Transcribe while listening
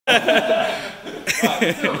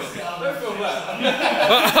Right, don't feel bad.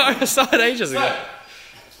 Well, I started ages ago.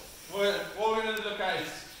 So, what we're going to look at is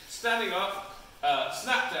standing up,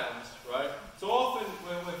 snap downs, right? So often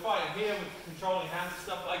when we're fighting here with controlling hands and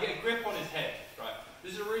stuff, I get a grip on his head, right?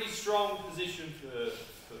 This is a really strong position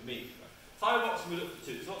for me. Right? Thai boxing we look for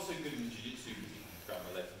two. It's not so good in jiu-jitsu because you can grab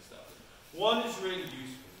my legs and stuff. One is really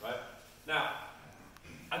useful, right? Now,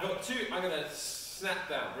 I've got two, I'm going to snap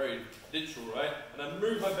down, very literal, right? And I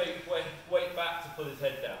move my weight back to pull his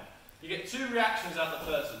head down. You get two reactions out of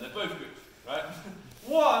the person, they're both good, right?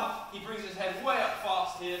 One, he brings his head way up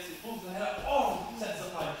fast here, so he pulls the head up, oh, sets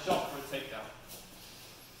up like a shot for a takedown.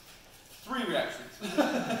 Three reactions.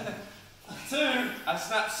 Two, I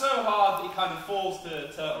snap so hard that he kind of falls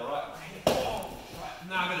to turtle, right? Oh, right,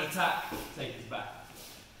 now I'm going to attack, take his back.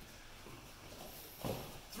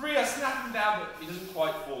 Three, I snap him down, but he doesn't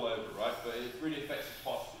quite fall over, right? But it really affects his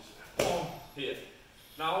posture. So, here.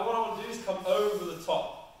 Now, what I want to do is come over the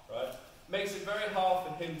top, right? Makes it very hard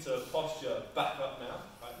for him to posture back up now,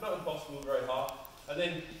 right? Not impossible, very hard. And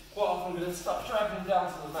then, quite often, I'm going to start dragging him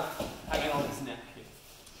down to the mat, hanging on his neck here.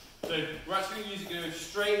 So, we're actually going to use it going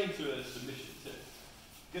straight into a submission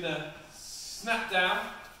too. Going to snap down,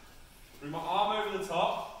 bring my arm over the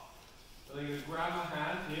top, and then I'm going to grab my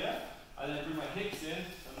hand here, and then bring my hips in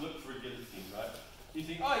and look for a guillotine, right? You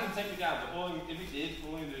think, oh, you can take me down, but if he did,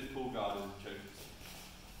 all I'm going to do is pull guard and choke him.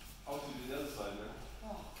 I want to do the other side now.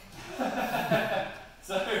 Oh.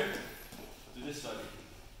 So, do this side.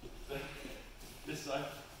 This side,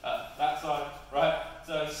 that side, right?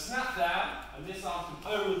 So snap down, and this arm comes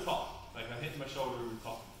over the top. Like I'm hitting my shoulder over the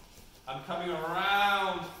top. I'm coming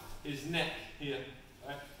around his neck here,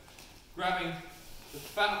 right? Grabbing the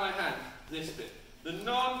fat of my hand, this bit. The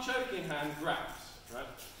non-choking hand grabs, right?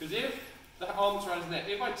 Because if the arm's around his neck,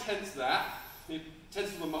 if I tense that, it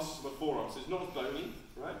tenses the muscles of my forearm, so it's not as bony,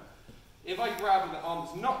 right? If I grab and the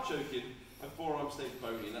arm's not choking, my forearm stays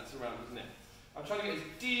bony, and that's around his neck. I'm trying to get as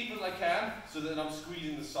deep as I can, so that I'm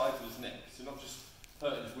squeezing the sides of his neck, so not just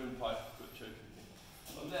hurting his windpipe, but choking him.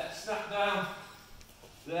 So there, snap down,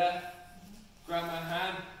 there, grab my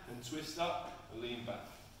hand, and twist up, and lean back.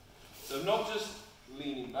 So not just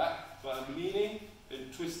leaning back, but I'm leaning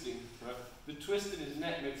and twisting, right? The twist in his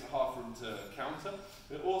neck makes it hard for him to counter,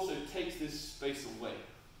 but it also takes this space away,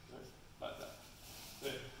 right? Like that.